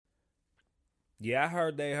Yeah, I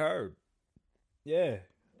heard they heard. Yeah.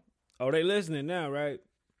 Oh, they listening now, right?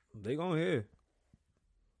 They gonna hear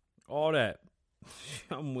all that.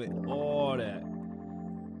 I'm with all that.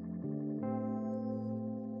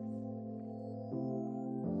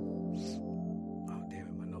 Oh, damn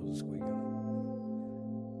it, my nose is squeaking.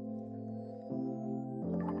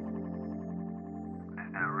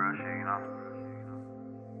 It's that real shit, you know?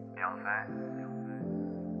 You know what I'm saying?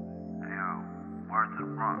 Hey, yo, word to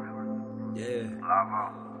the Bronx. Yeah. Lavo.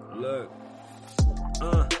 Look.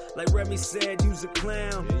 Like Remy said, you's a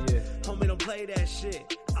clown. Yeah. Homie, don't play that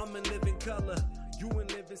shit. I'm in living color. You in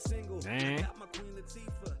living single. Man. I got my Queen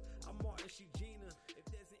Latifah. I'm Martin, she Gina. If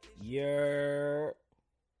there's an issue. Yeah.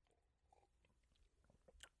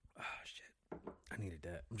 Oh, shit. I needed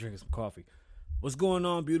that. I'm drinking some coffee. What's going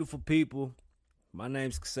on, beautiful people? My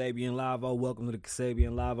name's Kasabian Lavo. Welcome to the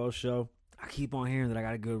Kasabian Lavo Show. I keep on hearing that I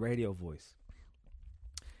got a good radio voice.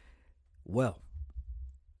 Well,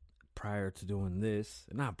 prior to doing this,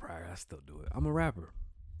 not prior, I still do it. I'm a rapper,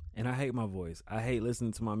 and I hate my voice. I hate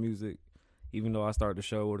listening to my music, even though I start the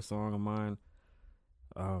show with a song of mine.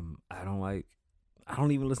 I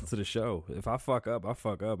don't even listen to the show. If I fuck up, I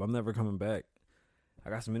fuck up. I'm never coming back.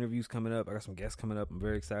 I got some interviews coming up. I got some guests coming up. I'm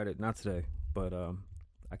very excited. Not today, but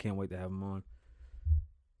I can't wait to have them on.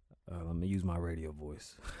 Let me use my radio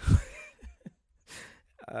voice.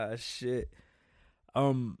 Shit.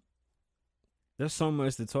 There's so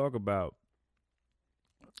much to talk about.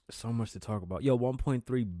 Yo,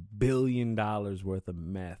 $1.3 billion worth of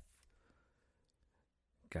meth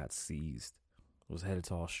got seized. Was headed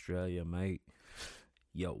to Australia, mate.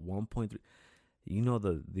 Yo, 1.3. You know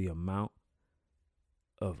the amount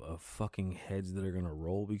of fucking heads that are gonna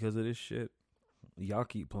roll because of this shit? Y'all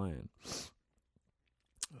keep playing.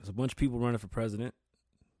 There's a bunch of people running for president.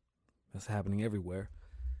 That's happening everywhere.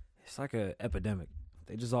 It's like an epidemic.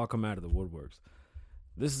 They just all come out of the woodworks.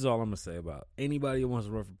 This is all I'm going to say about anybody who wants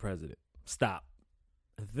to run for president. Stop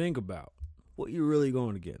and think about what you're really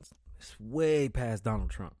going against. It's way past Donald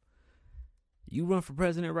Trump. You run for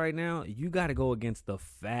president right now, you got to go against the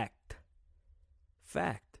fact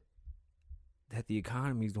that the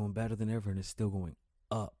economy is doing better than ever and it's still going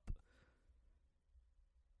up.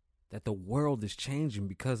 That the world is changing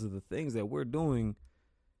because of the things that we're doing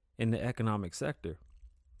in the economic sector,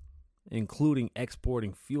 including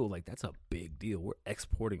exporting fuel. Like, that's a big deal. We're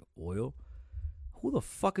exporting oil. Who the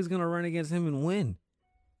fuck is going to run against him and win?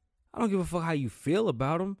 I don't give a fuck how you feel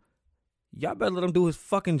about him. Y'all better let him do his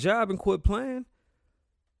fucking job and quit playing.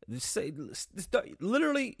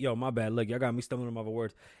 Literally, yo, my bad. Look, y'all got me stumbling over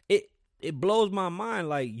words. It blows my mind.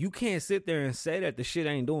 Like, you can't sit there and say that the shit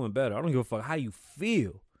ain't doing better. I don't give a fuck how you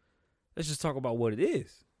feel. Let's just talk about what it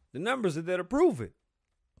is. The numbers are there to prove it.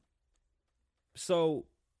 So,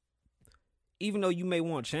 even though you may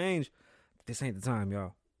want change, this ain't the time,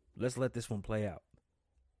 y'all. Let's let this one play out.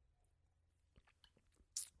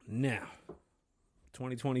 Now,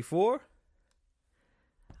 2024,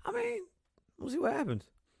 I mean, we'll see what happens.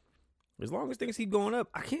 As long as things keep going up,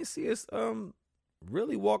 I can't see us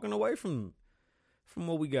really walking away from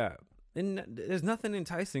what we got. And there's nothing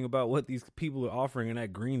enticing about what these people are offering in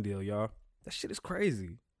that Green Deal, y'all. That shit is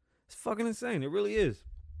crazy. It's fucking insane. It really is.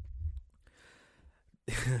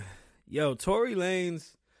 Yo, Tory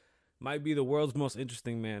Lanez might be the world's most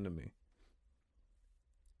interesting man to me.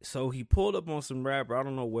 So he pulled up on some rapper, I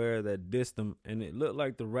don't know where, that dissed him, and it looked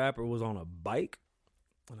like the rapper was on a bike.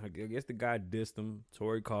 And I guess the guy dissed him.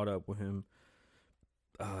 Tory caught up with him.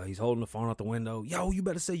 He's holding the phone out the window. Yo, you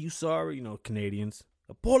better say you sorry. You know, Canadians.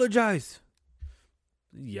 Apologize.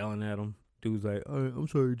 Yelling at him. Dude's like, all right, I'm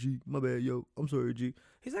sorry, G. My bad, yo. I'm sorry, G.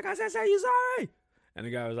 He's like, I said, say you sorry. And the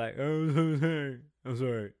guy was like, oh, I'm sorry. I'm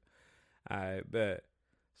sorry. I bet.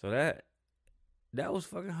 So that was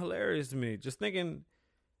fucking hilarious to me. Just thinking,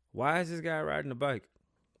 why is this guy riding a bike?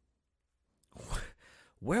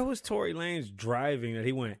 Where was Tory Lanez driving that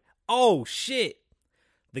he went, oh, shit.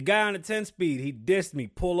 The guy on the 10-speed, he dissed me.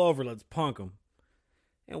 Pull over, let's punk him.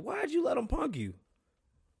 And why'd you let him punk you?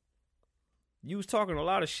 You was talking a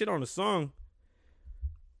lot of shit on the song.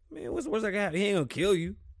 Man, what's that guy? He ain't gonna kill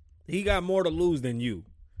you. He got more to lose than you.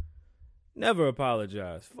 Never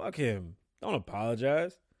apologize. Fuck him. Don't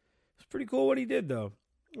apologize. It's pretty cool what he did, though.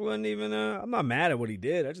 It wasn't even, I'm not mad at what he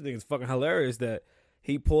did. I just think it's fucking hilarious that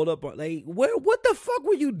he pulled up on, like, what the fuck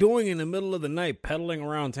were you doing in the middle of the night pedaling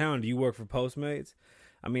around town? Do you work for Postmates?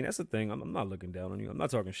 I mean, that's the thing. I'm not looking down on you. I'm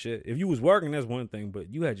not talking shit. If you was working, that's one thing,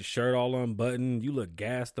 but you had your shirt all unbuttoned. You look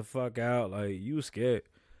gassed the fuck out. Like, you was scared.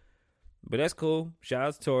 But that's cool. Shout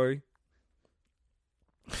out to Tory.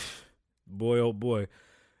 Boy, oh boy.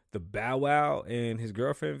 The Bow Wow and his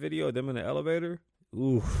girlfriend video, them in the elevator.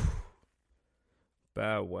 Ooh.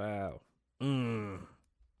 Bow Wow.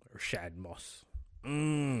 Rashad Moss.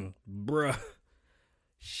 Bruh.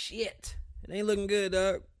 Shit. It ain't looking good,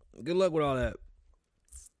 dog. Good luck with all that.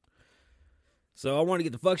 So I want to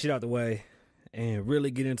get the fuck shit out the way and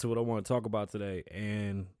really get into what I want to talk about today.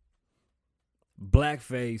 And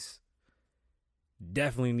blackface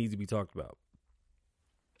definitely needs to be talked about.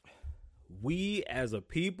 We as a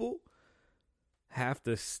people have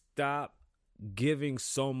to stop giving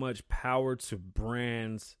so much power to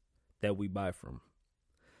brands that we buy from.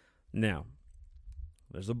 Now,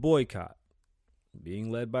 there's a boycott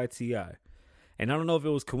being led by T.I. And I don't know if it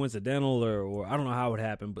was coincidental or I don't know how it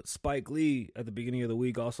happened, but Spike Lee at the beginning of the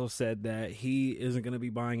week also said that he isn't going to be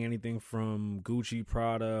buying anything from Gucci,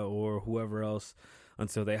 Prada, or whoever else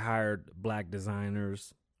until they hired black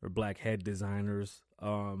designers or black head designers,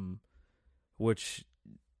 which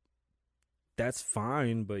that's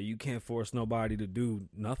fine, but you can't force nobody to do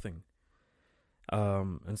nothing.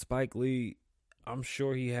 And Spike Lee, I'm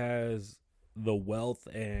sure he has the wealth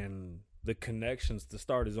and the connections to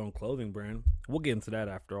start his own clothing brand. We'll get into that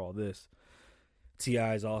after all this.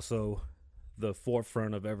 T.I. is also the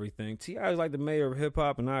forefront of everything. T.I. is like the mayor of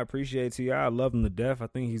hip-hop, and I appreciate T.I. I love him to death. I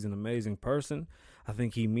think he's an amazing person. I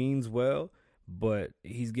think he means well, but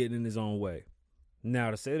he's getting in his own way.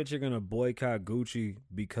 Now, to say that you're going to boycott Gucci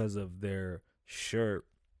because of their shirt,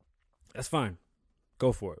 that's fine.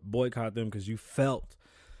 Go for it. Boycott them because you felt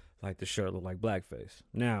like the shirt looked like blackface.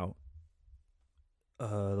 Now,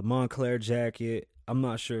 the Montclair jacket, I'm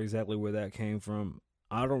not sure exactly where that came from.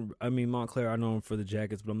 Montclair, I know them for the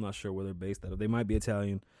jackets, but I'm not sure where they're based out of. They might be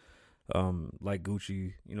Italian, like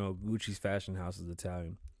Gucci. You know, Gucci's fashion house is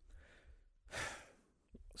Italian.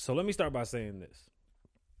 So let me start by saying this.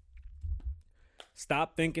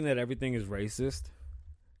 Stop thinking that everything is racist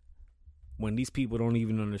when these people don't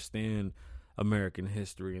even understand American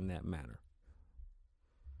history in that manner.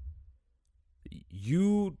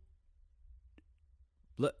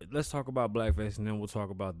 Let's talk about blackface and then we'll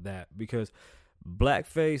talk about that, because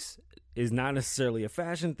blackface is not necessarily a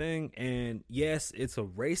fashion thing, and yes, it's a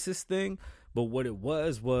racist thing, but what it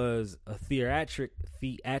was a theatric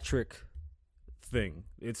thing.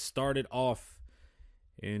 It started off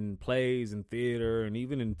in plays and theater and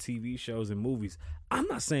even in TV shows and movies. I'm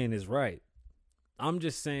not saying it's right. I'm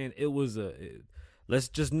just saying let's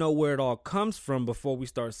just know where it all comes from before we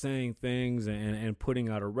start saying things and putting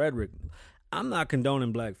out a rhetoric. I'm not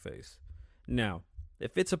condoning blackface. Now,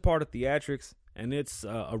 if it's a part of theatrics and it's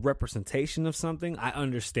a representation of something, I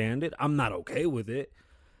understand it. I'm not okay with it.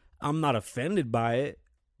 I'm not offended by it,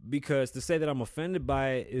 because to say that I'm offended by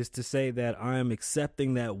it is to say that I'm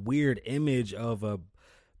accepting that weird image of a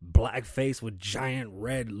black face with giant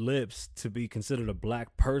red lips to be considered a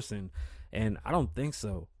black person. And I don't think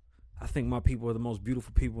so. I think my people are the most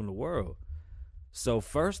beautiful people in the world. So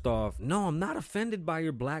first off, no, I'm not offended by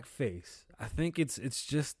your black face. I think it's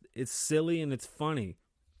silly and it's funny.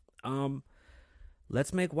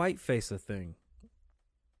 Let's make whiteface a thing.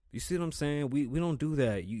 You see what I'm saying? We don't do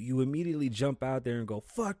that. You immediately jump out there and go,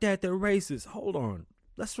 fuck that, they're racist. Hold on.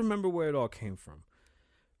 Let's remember where it all came from.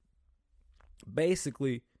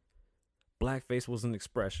 Basically, blackface was an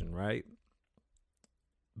expression, right?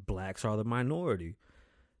 Blacks are the minority.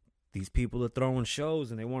 These people are throwing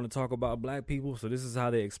shows and they want to talk about black people, so this is how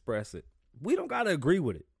they express it. We don't got to agree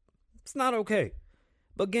with it. It's not okay.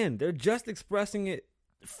 But again, they're just expressing it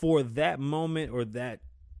for that moment or that,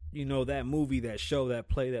 that movie, that show, that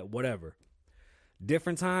play, that whatever.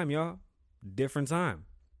 Different time, y'all. Different time.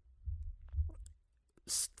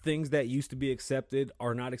 Things that used to be accepted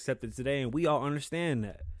are not accepted today, and we all understand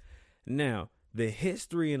that. Now, the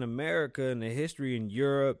history in America and the history in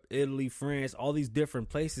Europe, Italy, France, all these different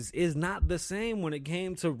places is not the same when it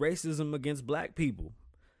came to racism against black people.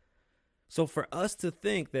 So for us to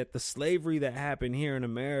think that the slavery that happened here in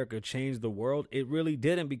America changed the world, it really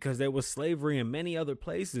didn't, because there was slavery in many other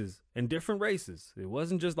places and different races. It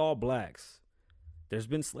wasn't just all blacks. There's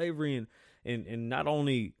been slavery in not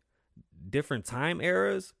only different time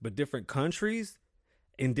eras, but different countries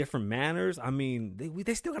in different manners. I mean,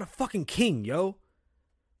 they still got a fucking king, yo.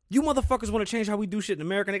 You motherfuckers want to change how we do shit in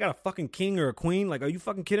America and they got a fucking king or a queen? Like, are you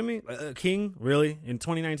fucking kidding me? A king? Really? In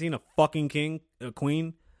 2019, a fucking king? A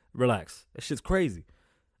queen? Relax. That shit's crazy.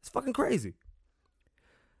 It's fucking crazy.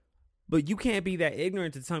 But you can't be that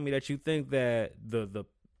ignorant to tell me that you think that the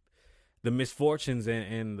misfortunes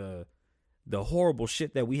and the horrible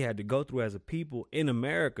shit that we had to go through as a people in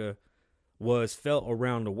America was felt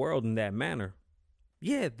around the world in that manner.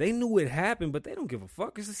 Yeah, they knew it happened, but they don't give a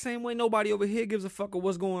fuck. It's the same way nobody over here gives a fuck of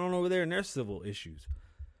what's going on over there in their civil issues.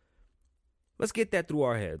 Let's get that through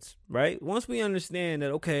our heads, right? Once we understand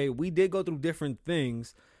that, okay, we did go through different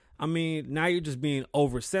things, I mean, now you're just being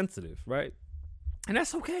oversensitive, right? And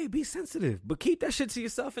that's okay. Be sensitive, but keep that shit to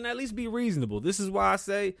yourself and at least be reasonable. This is why I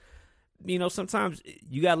say, sometimes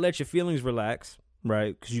you got to let your feelings relax,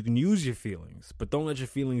 right? Because you can use your feelings, but don't let your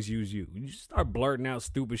feelings use you. You just start blurting out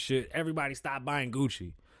stupid shit. Everybody stop buying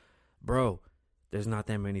Gucci. Bro, there's not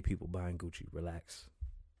that many people buying Gucci. Relax.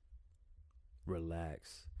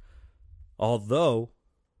 Although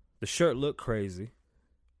the shirt looked crazy,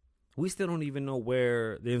 we still don't even know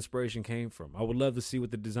where the inspiration came from. I would love to see what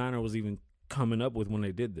the designer was even coming up with when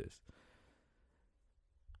they did this.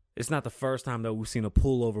 It's not the first time that we've seen a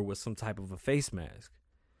pullover with some type of a face mask.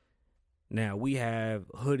 Now, we have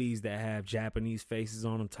hoodies that have Japanese faces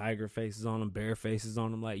on them, tiger faces on them, bear faces on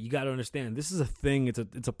them. Like, you got to understand, this is a thing.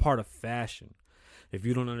 It's a part of fashion. If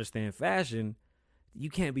you don't understand fashion, you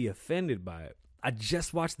can't be offended by it. I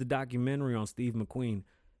just watched the documentary on Steve McQueen.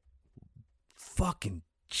 Fucking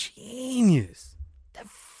genius.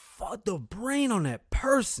 The brain on that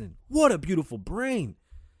person. What a beautiful brain.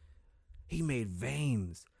 He made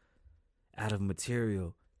veins out of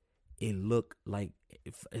material. It looked like,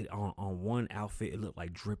 on one outfit, it looked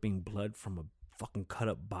like dripping blood from a fucking cut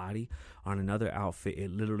up body. On another outfit, it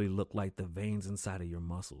literally looked like the veins inside of your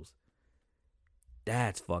muscles.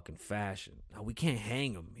 That's fucking fashion. Now, we can't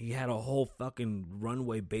hang him. He had a whole fucking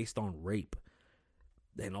runway based on rape.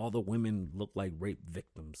 And all the women look like rape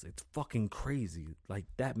victims. It's fucking crazy. Like,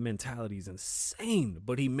 that mentality is insane.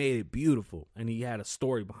 But he made it beautiful. And he had a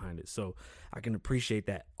story behind it. So I can appreciate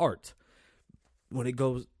that art. When it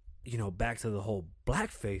goes, back to the whole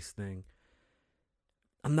blackface thing,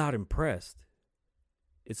 I'm not impressed.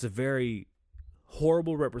 It's a very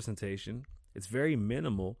horrible representation. It's very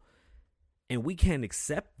minimal. And we can't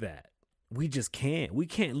accept that. We just can't. We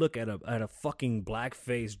can't look at a fucking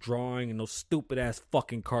blackface drawing and those stupid ass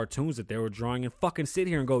fucking cartoons that they were drawing and fucking sit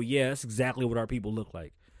here and go, yeah, that's exactly what our people look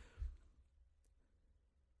like.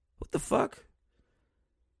 What the fuck?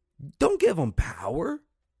 Don't give them power.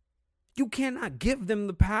 You cannot give them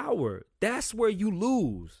the power. That's where you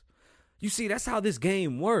lose. You see, that's how this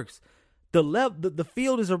game works. The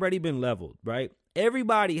field has already been leveled, right?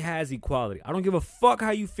 Everybody has equality. I don't give a fuck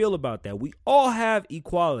how you feel about that. We all have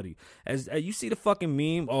equality. As you see the fucking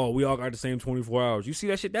meme, oh, we all got the same 24 hours. You see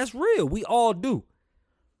that shit? That's real. We all do.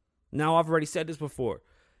 Now, I've already said this before.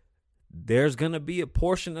 There's going to be a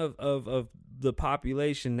portion of the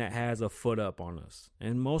population that has a foot up on us.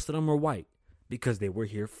 And most of them are white because they were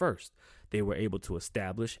here first. They were able to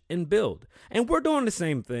establish and build. And we're doing the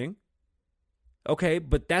same thing. Okay,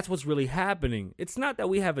 but that's what's really happening. It's not that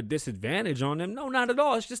we have a disadvantage on them. No, not at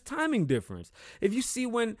all. It's just timing difference. If you see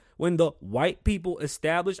when the white people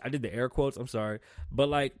established, I did the air quotes, I'm sorry,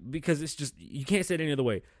 but because it's just, you can't say it any other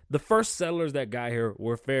way. The first settlers that got here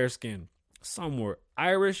were fair skinned. Some were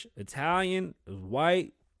Irish, Italian, it was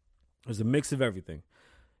white. It was a mix of everything.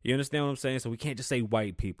 You understand what I'm saying? So we can't just say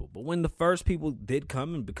white people. But when the first people did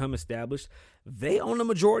come and become established, they own the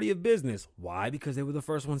majority of business. Why? Because they were the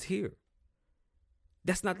first ones here.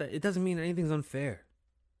 That's not that. It doesn't mean anything's unfair.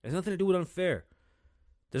 There's nothing to do with unfair.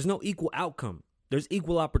 There's no equal outcome. There's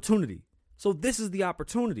equal opportunity. So this is the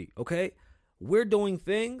opportunity, okay? We're doing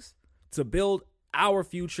things to build our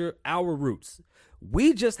future, our roots.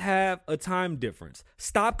 We just have a time difference.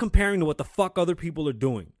 Stop comparing to what the fuck other people are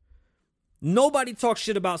doing. Nobody talks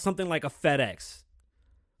shit about something like a FedEx.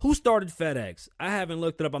 Who started FedEx? I haven't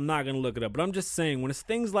looked it up. I'm not going to look it up. But I'm just saying, when it's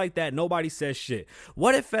things like that, nobody says shit.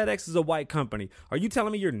 What if FedEx is a white company? Are you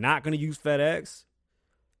telling me you're not going to use FedEx?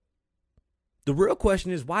 The real question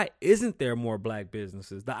is, why isn't there more black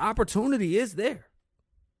businesses? The opportunity is there.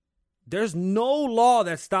 There's no law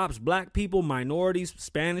that stops black people, minorities,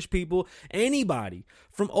 Spanish people, anybody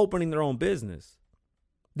from opening their own business.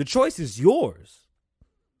 The choice is yours.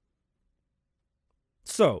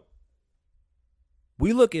 So,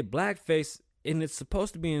 we look at blackface, and it's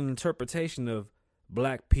supposed to be an interpretation of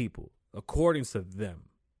black people, according to them,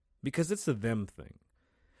 because it's a them thing.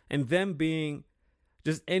 And them being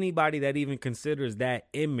just anybody that even considers that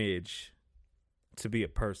image to be a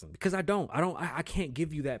person. Because I can't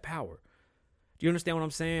give you that power. Do you understand what I'm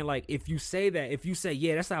saying? Like, if you say,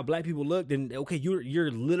 yeah, that's how black people look, then okay,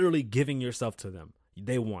 you're literally giving yourself to them.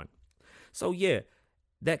 They won. So yeah,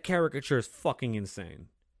 that caricature is fucking insane.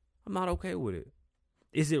 I'm not okay with it.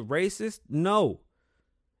 Is it racist? No.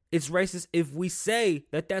 It's racist if we say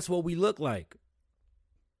that that's what we look like.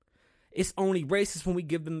 It's only racist when we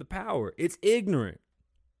give them the power. It's ignorant.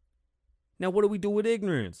 Now, what do we do with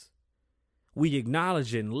ignorance? We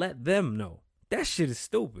acknowledge it and let them know. That shit is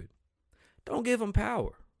stupid. Don't give them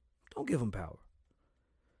power. Don't give them power.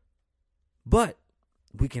 But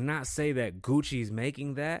we cannot say that Gucci's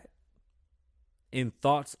making that in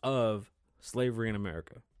thoughts of slavery in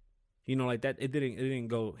America. You know, like that, it didn't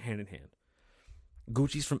go hand in hand.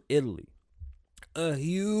 Gucci's from Italy. A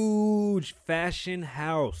huge fashion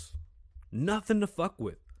house. Nothing to fuck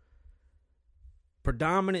with.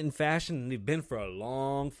 Predominant in fashion, and they've been for a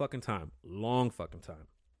long fucking time. Long fucking time.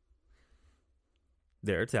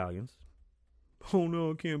 They're Italians. Oh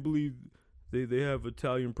no, I can't believe they have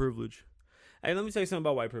Italian privilege. Hey, let me tell you something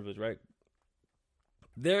about white privilege, right?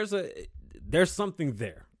 There's something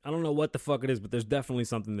there. I don't know what the fuck it is, but there's definitely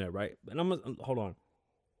something there, right? And hold on.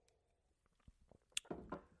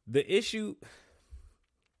 The issue,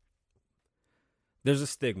 there's a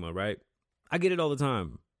stigma, right? I get it all the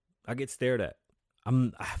time. I get stared at.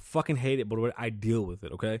 I fucking hate it, but I deal with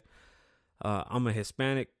it, okay? I'm a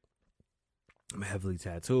Hispanic. I'm heavily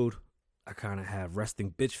tattooed. I kind of have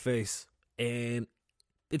resting bitch face, and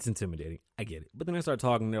it's intimidating. I get it. But then I start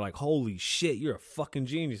talking, they're like, holy shit, you're a fucking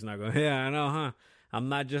genius. And I go, yeah, I know, huh? I'm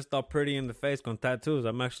not just all pretty in the face on tattoos.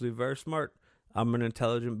 I'm actually very smart. I'm an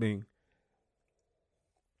intelligent being.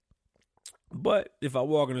 But if I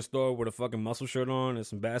walk in the store with a fucking muscle shirt on and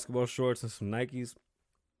some basketball shorts and some Nikes,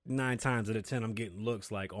 9 times out of 10, I'm getting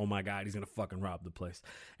looks like, oh my God, he's going to fucking rob the place.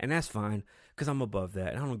 And that's fine, because I'm above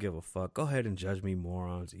that. I don't give a fuck. Go ahead and judge me,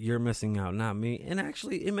 morons. You're missing out, not me. And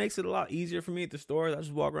actually, it makes it a lot easier for me at the store. I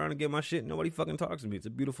just walk around and get my shit. Nobody fucking talks to me. It's a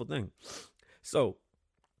beautiful thing. So,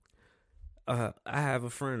 I have a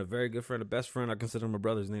friend, a very good friend, a best friend. I consider him a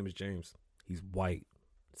brother. His name is James. He's white.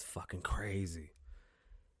 It's fucking crazy.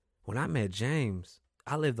 When I met James,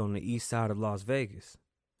 I lived on the east side of Las Vegas.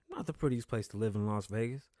 Not the prettiest place to live in Las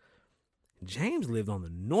Vegas. James lived on the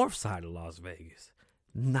north side of Las Vegas.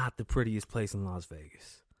 Not the prettiest place in Las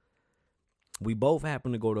Vegas. We both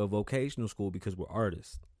happened to go to a vocational school because we're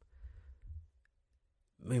artists.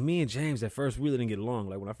 Man, me and James at first really didn't get along.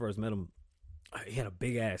 Like when I first met him, he had a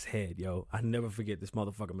big ass head, yo. I never forget this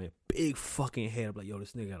motherfucker, man. Big fucking head. I'm like, yo,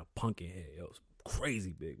 this nigga got a pumpkin head, yo. It's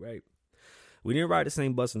crazy big, right? We didn't ride the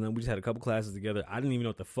same bus, and then we just had a couple classes together. I didn't even know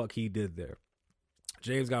what the fuck he did there.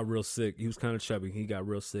 James got real sick. He was kind of chubby. He got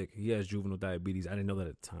real sick. He has juvenile diabetes. I didn't know that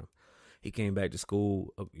at the time. He came back to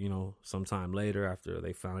school, sometime later after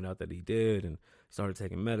they found out that he did, and started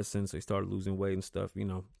taking medicine. So he started losing weight and stuff,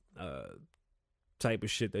 type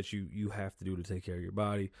of shit that you have to do to take care of your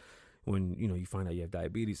body when, you find out you have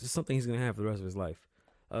diabetes. It's something he's going to have for the rest of his life.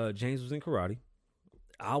 James was in karate.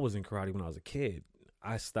 I was in karate when I was a kid.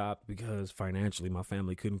 I stopped because financially my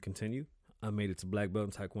family couldn't continue. I made it to black belt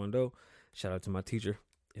in Taekwondo. Shout out to my teacher,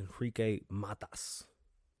 Enrique Matas.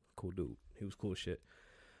 Cool dude. He was cool as shit.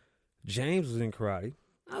 James was in karate.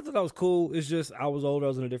 I thought that was cool. It's just I was older. I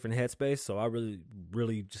was in a different headspace. So I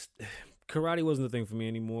really just... Karate wasn't the thing for me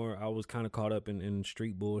anymore. I was kind of caught up in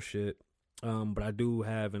street bullshit. But I do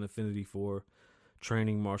have an affinity for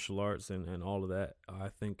training martial arts and all of that. I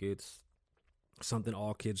think it's something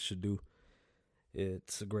all kids should do.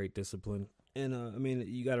 It's a great discipline. And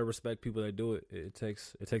you got to respect people that do it. It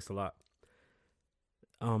takes a lot.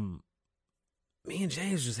 Me and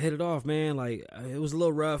James just hit it off, man. Like, it was a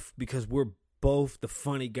little rough because we're both the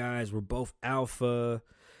funny guys. We're both alpha.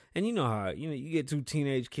 And you know how, you get 2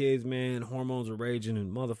 teenage kids, man, hormones are raging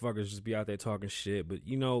and motherfuckers just be out there talking shit. But,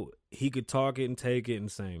 he could talk it and take it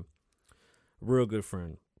and same. Real good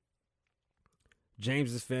friend.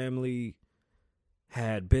 James's family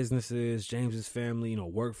had businesses. James's family,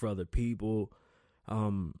 worked for other people.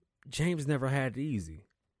 James never had it easy.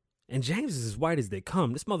 And James is as white as they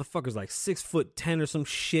come. This motherfucker's like 6'10" or some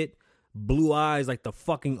shit. Blue eyes like the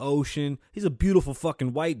fucking ocean. He's a beautiful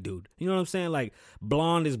fucking white dude. You know what I'm saying? Like,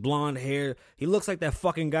 blonde is blonde hair. He looks like that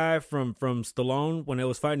fucking guy from Stallone when they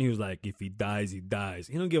was fighting. He was like, if he dies, he dies.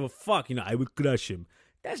 He don't give a fuck. I would crush him.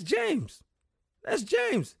 That's James.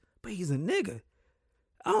 But he's a nigga.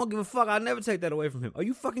 I don't give a fuck. I'll never take that away from him. Are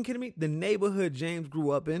you fucking kidding me? The neighborhood James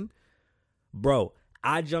grew up in. Bro,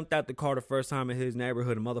 I jumped out the car the first time in his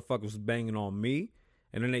neighborhood and motherfuckers was banging on me.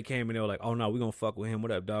 And then they came and they were like, oh no, we gonna fuck with him.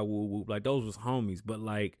 What up, dog? Woo, woo. Like, those was homies. But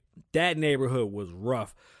like, that neighborhood was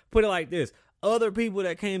rough. Put it like this. Other people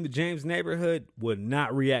that came to James' neighborhood would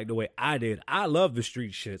not react the way I did. I love the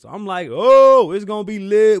street shit. So I'm like, oh, it's gonna be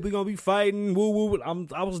lit. We gonna be fighting. Woo, woo.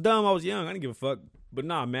 I was dumb. I was young. I didn't give a fuck. But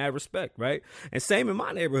nah, mad respect, right? And same in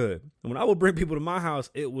my neighborhood. When I would bring people to my house,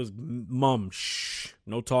 it was shh,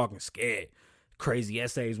 no talking, scared. Crazy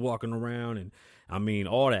essays walking around and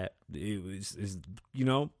all that. It's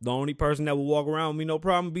the only person that would walk around with me, no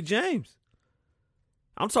problem, would be James.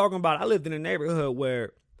 I'm talking about, I lived in a neighborhood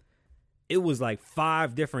where it was like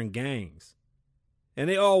 5 different gangs. And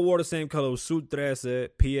they all wore the same color. It was Sud 13,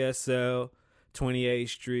 PSL, 28th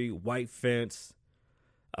Street, white fence.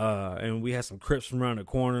 And we had some Crips from around the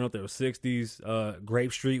corner up there, 60s.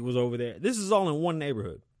 Grape Street was over there. This is all in one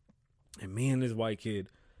neighborhood. And me and this white kid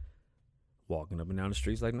walking up and down the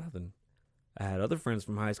streets like nothing. I had other friends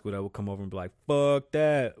from high school that would come over and be like, fuck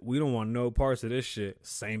that. We don't want no parts of this shit.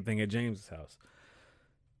 Same thing at James's house.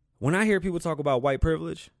 When I hear people talk about white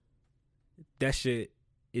privilege, that shit,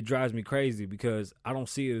 it drives me crazy because I don't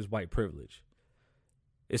see it as white privilege.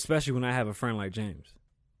 Especially when I have a friend like James.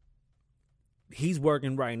 He's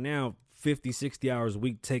working right now 50, 60 hours a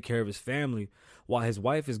week to take care of his family while his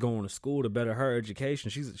wife is going to school to better her education.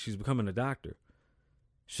 She's becoming a doctor.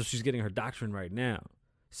 So she's getting her doctorate right now.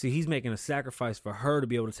 See, he's making a sacrifice for her to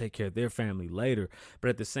be able to take care of their family later.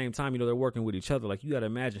 But at the same time, they're working with each other. Like, you got to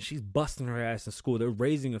imagine, she's busting her ass in school. They're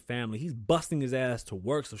raising a family. He's busting his ass to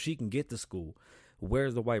work so she can get to school.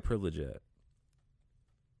 Where's the white privilege at?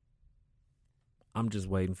 I'm just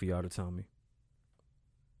waiting for y'all to tell me.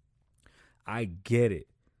 I get it.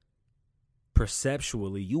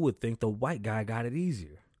 Perceptually, you would think the white guy got it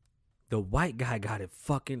easier. The white guy got it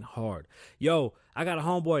fucking hard. Yo, I got a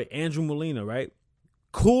homeboy, Andrew Molina, right?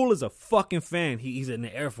 Cool as a fucking fan. He's in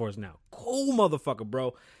the Air Force now. Cool motherfucker,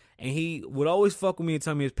 bro. And he would always fuck with me and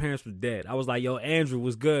tell me his parents were dead. I was like, yo, Andrew,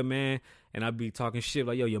 what's good, man? And I'd be talking shit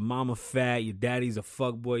like, yo, your mama fat, your daddy's a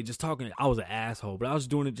fuckboy. Just talking. I was an asshole, but I was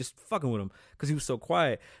doing it just fucking with him because he was so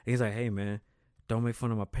quiet. And he's like, hey, man, don't make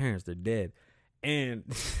fun of my parents. They're dead. And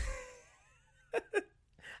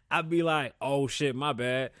I'd be like, oh, shit, my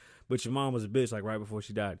bad. But your mom was a bitch like right before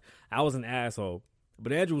she died. I was an asshole.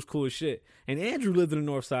 But Andrew was cool as shit. And Andrew lived in the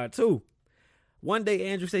north side, too. One day,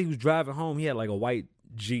 Andrew said he was driving home. He had like a white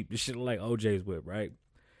Jeep. This shit like OJ's whip, right?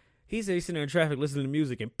 He said he's sitting there in traffic listening to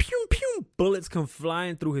music and pew, pew, bullets come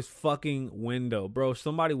flying through his fucking window. Bro,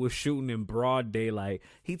 somebody was shooting in broad daylight.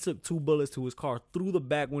 He took 2 bullets to his car through the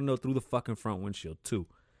back window, through the fucking front windshield, too.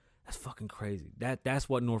 That's fucking crazy. That's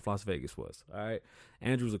what North Las Vegas was, all right?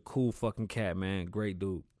 Andrew's a cool fucking cat, man. Great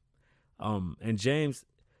dude. And James,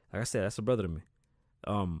 like I said, that's a brother to me.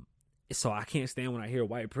 So I can't stand when I hear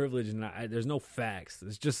white privilege and there's no facts.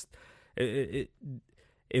 It's just,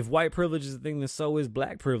 if white privilege is a thing, then so is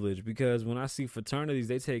black privilege. Because when I see fraternities,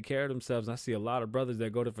 they take care of themselves. I see a lot of brothers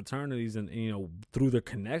that go to fraternities and, through their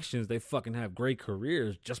connections, they fucking have great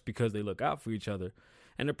careers just because they look out for each other.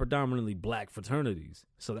 And they're predominantly black fraternities.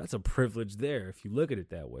 So that's a privilege there if you look at it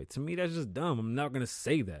that way. To me, that's just dumb. I'm not going to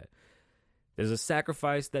say that. There's a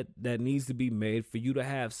sacrifice that needs to be made for you to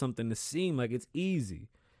have something to seem like it's easy.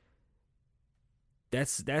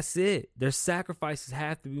 That's it. There's sacrifices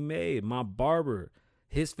have to be made. My barber,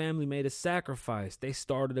 his family made a sacrifice. They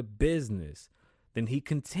started a business. Then he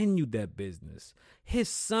continued that business. His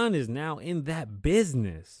son is now in that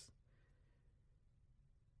business.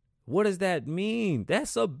 What does that mean?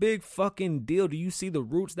 That's a big fucking deal. Do you see the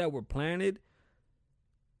roots that were planted?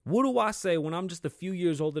 What do I say when I'm just a few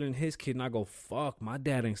years older than his kid and I go, fuck, my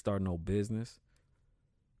dad ain't starting no business?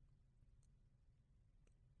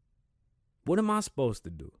 What am I supposed to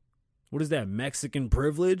do? What is that, Mexican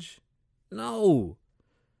privilege? No.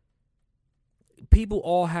 People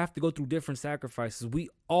all have to go through different sacrifices. We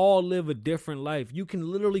all live a different life. You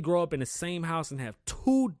can literally grow up in the same house and have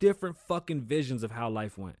 2 different fucking visions of how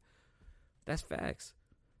life went. That's facts.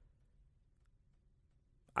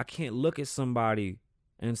 I can't look at somebody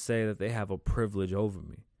and say that they have a privilege over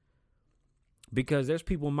me. Because there's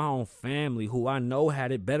people in my own family who I know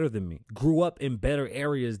had it better than me, grew up in better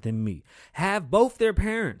areas than me, have both their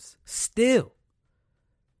parents still,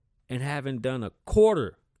 and haven't done a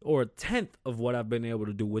quarter or a tenth of what I've been able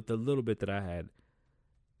to do with the little bit that I had.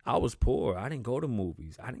 I was poor. I didn't go to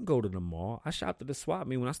movies. I didn't go to the mall. I shopped at the swap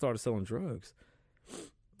meet when I started selling drugs.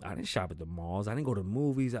 I didn't shop at the malls. I didn't go to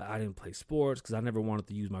movies. I didn't play sports because I never wanted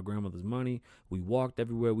to use my grandmother's money. We walked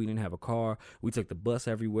everywhere. We didn't have a car. We took the bus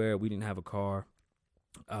everywhere. We didn't have a car.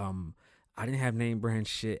 I didn't have name brand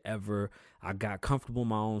shit ever. I got comfortable in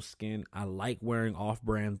my own skin. I like wearing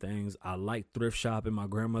off-brand things. I like thrift shopping. My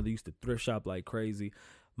grandmother used to thrift shop like crazy.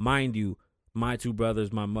 Mind you, my 2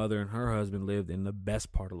 brothers, my mother and her husband lived in the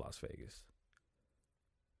best part of Las Vegas.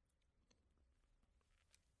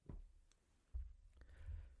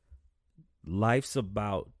 Life's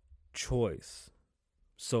about choice.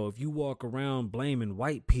 So if you walk around blaming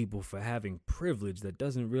white people for having privilege that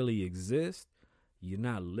doesn't really exist, you're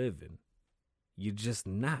not living. You're just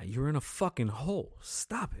not. You're in a fucking hole.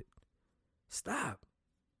 Stop it. Stop.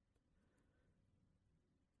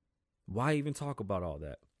 Why even talk about all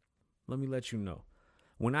that? Let me let you know.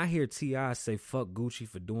 When I hear T.I. say fuck Gucci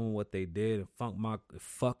for doing what they did and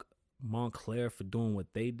fuck Montclair for doing what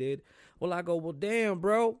they did, well, I go, well, damn,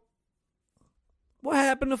 bro. What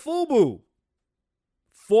happened to FUBU?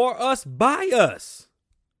 For us, by us.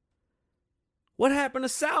 What happened to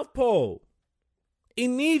South Pole?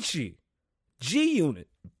 Inichi. G-Unit.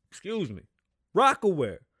 Excuse me.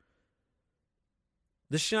 Rockaware.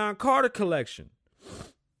 The Sean Carter collection.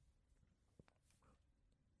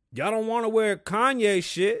 Y'all don't want to wear Kanye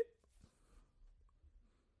shit.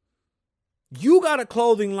 You got a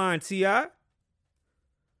clothing line, T.I.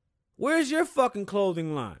 Where's your fucking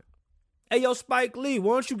clothing line? Hey, yo, Spike Lee,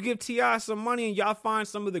 why don't you give T.I. some money and y'all find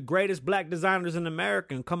some of the greatest black designers in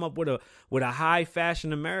America and come up with a high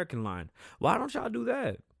fashion American line? Why don't y'all do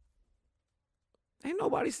that? Ain't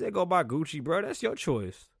nobody said go buy Gucci, bro. That's your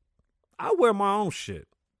choice. I wear my own shit.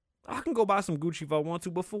 I can go buy some Gucci if I want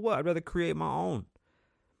to, but for what? I'd rather create my own.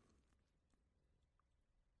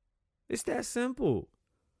 It's that simple.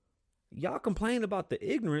 Y'all complain about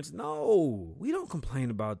the ignorance. No, we don't complain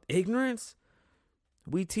about ignorance.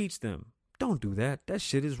 We teach them. Don't do that. That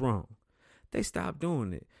shit is wrong. They stop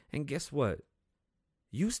doing it. And guess what?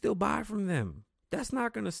 You still buy from them. That's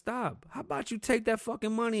not going to stop. How about you take that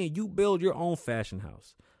fucking money and you build your own fashion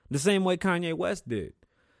house? The same way Kanye West did.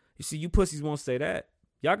 You see, you pussies won't say that.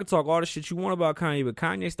 Y'all can talk all the shit you want about Kanye, but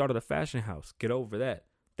Kanye started a fashion house. Get over that.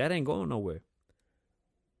 That ain't going nowhere.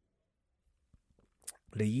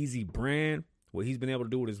 The Yeezy brand, what he's been able to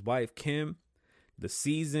do with his wife, Kim, the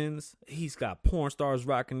seasons, he's got porn stars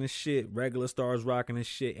rocking this shit, regular stars rocking this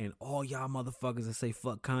shit, and all y'all motherfuckers that say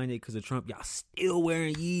fuck Kanye because of Trump, y'all still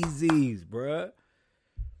wearing Yeezys, bruh.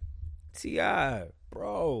 T.I.,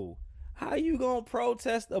 bro, how you gonna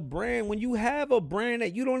protest a brand when you have a brand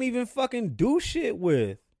that you don't even fucking do shit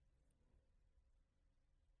with?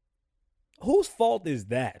 Whose fault is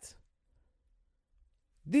that?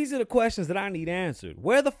 These are the questions that I need answered.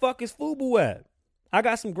 Where the fuck is FUBU at? I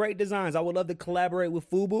got some great designs. I would love to collaborate with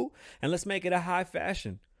FUBU and let's make it a high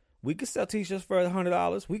fashion. We can sell t-shirts for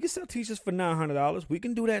 $100. We can sell t-shirts for $900. We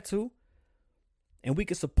can do that too. And we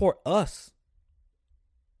can support us.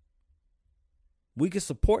 We can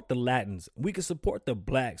support the Latins. We can support the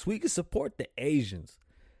blacks. We can support the Asians.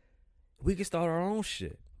 We can start our own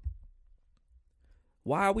shit.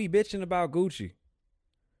 Why are we bitching about Gucci?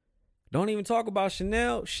 Don't even talk about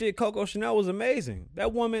Chanel. Shit, Coco Chanel was amazing.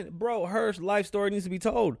 That woman, bro, her life story needs to be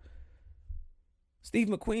told. Steve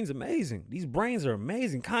McQueen's amazing. These brains are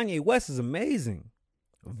amazing. Kanye West is amazing.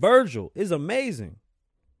 Virgil is amazing.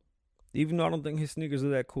 Even though I don't think his sneakers are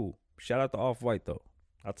that cool. Shout out to Off-White, though.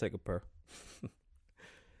 I'll take a pair.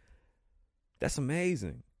 That's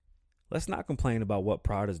amazing. Let's not complain about what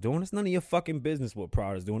Prada's doing. It's none of your fucking business what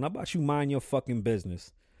Prada's doing. How about you mind your fucking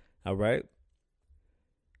business? All right?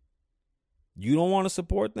 You don't want to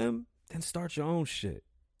support them? Then start your own shit.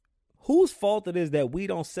 Whose fault it is that we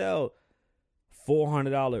don't sell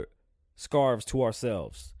 $400 scarves to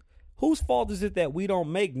ourselves? Whose fault is it that we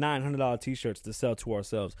don't make $900 t-shirts to sell to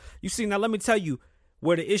ourselves? You see, now let me tell you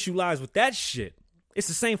where the issue lies with that shit. It's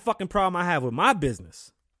the same fucking problem I have with my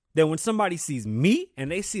business. That when somebody sees me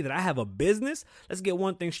and they see that I have a business, let's get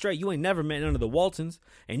one thing straight. You ain't never met none of the Waltons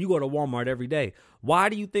and you go to Walmart every day. Why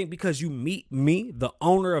do you think because you meet me, the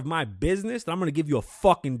owner of my business, that I'm going to give you a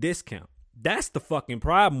fucking discount? That's the fucking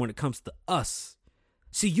problem when it comes to us.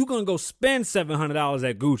 See, you going to go spend $700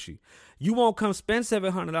 at Gucci. You won't come spend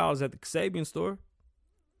 $700 at the Kasabian store.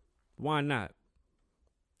 Why not?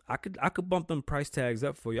 I could bump them price tags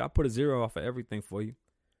up for you. I'll put a 0 off of everything for you.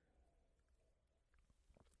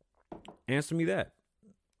 Answer me that.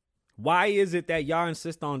 Why is it that y'all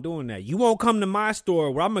insist on doing that? You won't come to my store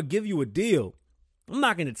where I'm going to give you a deal. I'm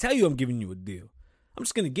not going to tell you I'm giving you a deal. I'm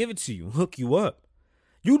just going to give it to you and hook you up.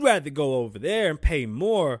 You'd rather go over there and pay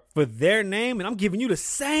more for their name, and I'm giving you the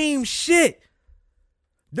same shit.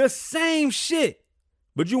 The same shit.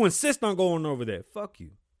 But you insist on going over there. Fuck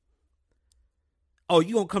you. Oh,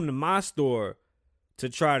 you going to come to my store to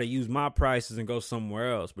try to use my prices and go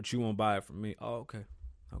somewhere else, but you won't buy it from me. Oh, okay.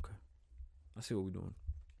 Okay. I see what we're doing.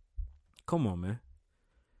 Come on, man.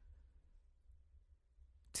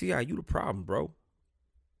 T.I., you the problem, bro.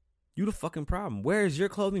 You the fucking problem. Where is your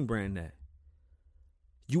clothing brand at?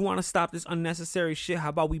 You want to stop this unnecessary shit? How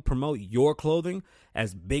about we promote your clothing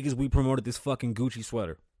as big as we promoted this fucking Gucci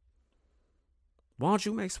sweater? Why don't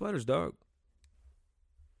you make sweaters, dog?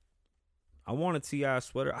 I want a T.I.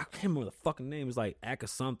 sweater. I can't remember the fucking name. It's like Aka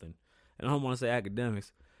something. And I don't want to say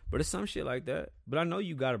academics. But it's some shit like that. But I know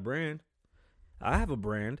you got a brand. I have a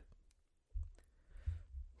brand.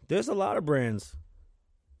 There's a lot of brands.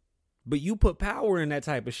 But you put power in that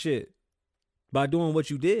type of shit by doing what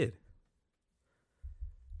you did.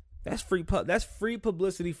 That's free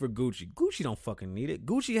publicity for Gucci. Gucci don't fucking need it.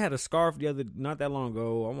 Gucci had a scarf not that long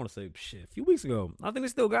ago. I want to say a few weeks ago. I think they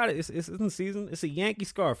still got it. It's in season. It's a Yankee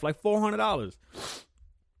scarf, like $400.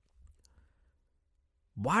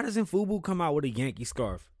 Why doesn't FUBU come out with a Yankee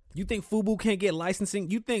scarf? You think FUBU can't get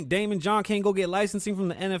licensing? You think Damon John can't go get licensing from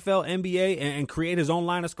the NFL, NBA, and create his own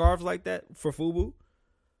line of scarves like that for FUBU?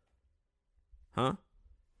 Huh?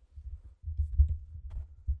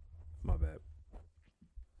 My bad.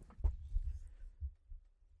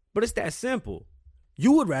 But it's that simple.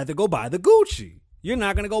 You would rather go buy the Gucci. You're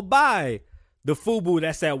not going to go buy the FUBU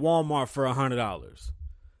that's at Walmart for $100.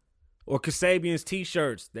 Or Kasabian's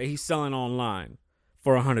t-shirts that he's selling online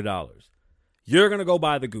for $100. You're going to go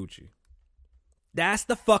buy the Gucci. That's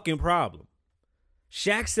the fucking problem.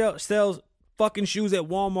 Shaq sells fucking shoes at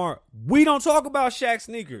Walmart. We don't talk about Shaq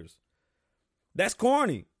sneakers. That's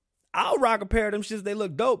corny. I'll rock a pair of them shits. They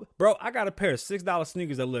look dope. Bro, I got a pair of $6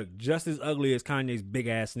 sneakers that look just as ugly as Kanye's big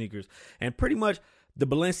ass sneakers. And pretty much the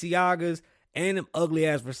Balenciagas and them ugly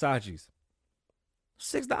ass Versace's.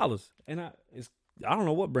 $6. And I don't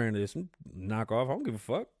know what brand it is. Knockoff. I don't give a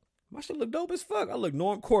fuck. My shit look dope as fuck. I look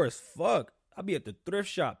normcore as fuck. I be at the thrift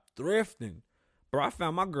shop thrifting. Bro, I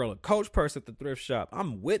found my girl a Coach purse at the thrift shop.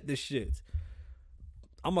 I'm with the shit.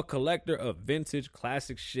 I'm a collector of vintage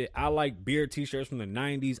classic shit. I like beer t-shirts from the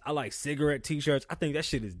 90s. I like cigarette t-shirts. I think that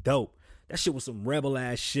shit is dope. That shit was some rebel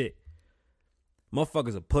ass shit.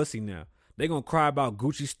 Motherfuckers a pussy now. They gonna cry about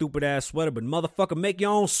Gucci stupid ass sweater, but motherfucker, make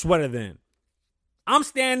your own sweater then. I'm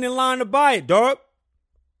standing in line to buy it, dog.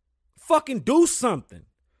 Fucking do something.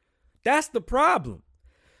 That's the problem.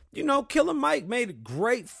 You know, Killer Mike made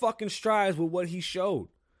great fucking strides with what he showed.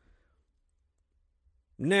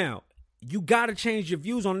 Now, you gotta change your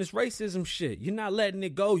views on this racism shit. You're not letting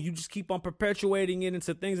it go. You just keep on perpetuating it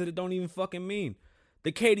into things that it don't even fucking mean.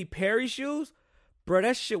 The Katy Perry shoes, bro,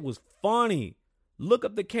 that shit was funny. Look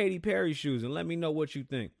up the Katy Perry shoes and let me know what you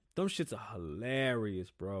think. Them shits are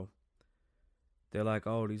hilarious, bro. They're like,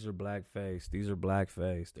 oh, these are blackface. These are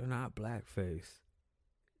blackface. They're not blackface.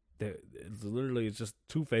 It's just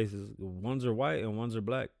two faces. Ones are white and ones are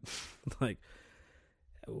black. Like,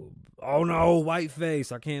 oh no, white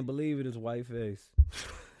face. I can't believe it is white face.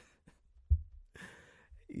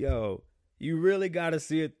 Yo, you really gotta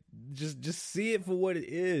see it. Just see it for what it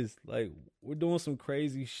is. Like, we're doing some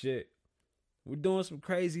crazy shit. We're doing some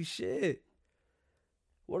crazy shit.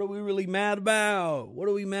 What are we really mad about? What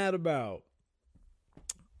are we mad about?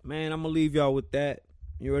 Man, I'm gonna leave y'all with that.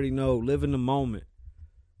 You already know. Live in the moment.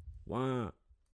 Wow.